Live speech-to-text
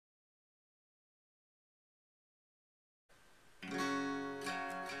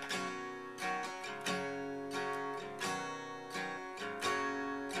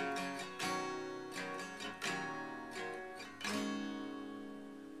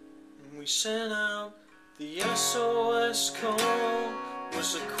We sent out the SOS call.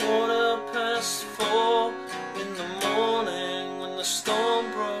 Was 4:15 in the morning when the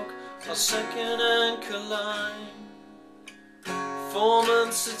storm broke our second anchor line. 4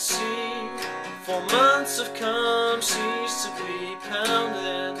 months at sea, 4 months of calm seas to be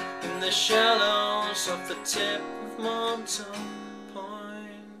pounded in the shallows off the tip of Montauk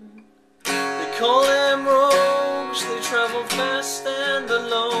Point. They call them rogues, they travel fast and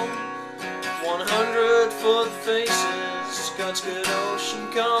alone. 100-foot faces, God's good ocean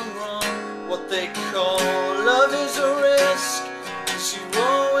gone wrong. What they call love is a risk, 'cause you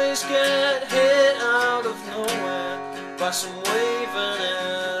always get hit out of nowhere by some waving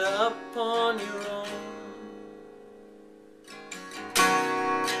it up on your own.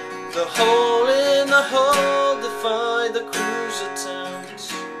 The hole in the hull defied the crew's attempts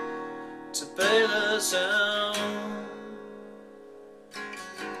to bail us out,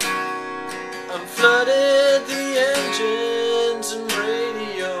 and flooded the engines and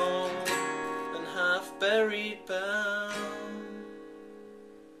radio and half-buried bow.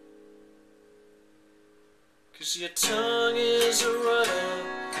 'Cause your tongue is a rudder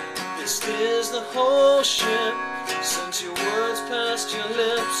that steers the whole ship, sends your words past your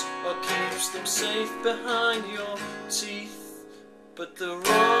lips or keeps them safe behind your teeth. But the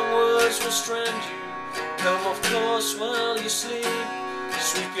wrong words will strand you, come off course while you sleep,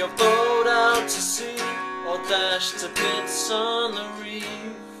 sweep your boat out to sea or dash to bits on the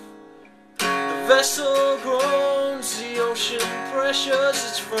reef. The vessel groans, the ocean pressures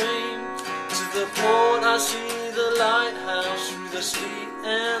its frame. To the port I see the lighthouse through the sleet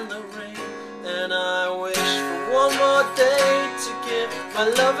and the rain. And I wish for one more day to give my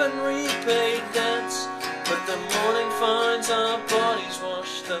love and repay debts, but the morning finds our bodies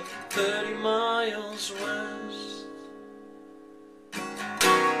washed up 30 miles west.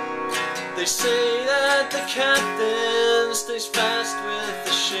 They say that the captain stays fast with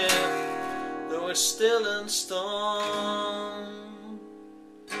the ship, though it's still in storm.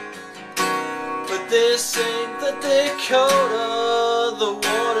 But this ain't the Dakota, the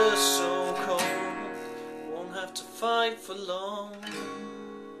water's so cold, won't have to fight for long.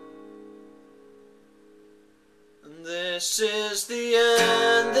 And this is the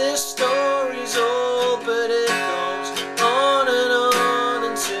end, this story's old, but it goes on and on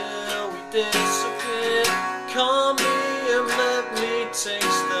until we disappear. Call me and let me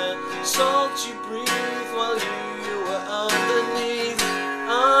taste the salt you breathe while you were underneath.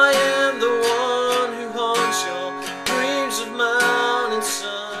 I am the one who haunts your dreams of mountains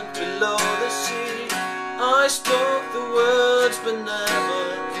sunk below the sea. I spoke the words but never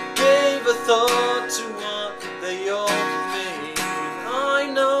gave a thought to what they all could mean. I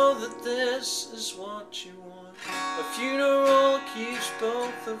know that this is what you want. A funeral keeps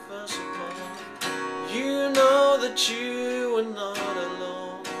both of us apart. You know that you are not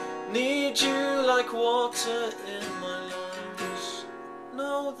alone. Need you like water in my lungs.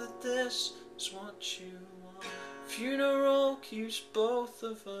 Know that this is what you want. Funeral keeps both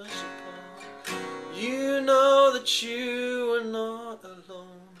of us apart. You know that you are not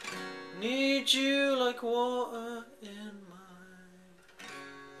alone. Need you like water in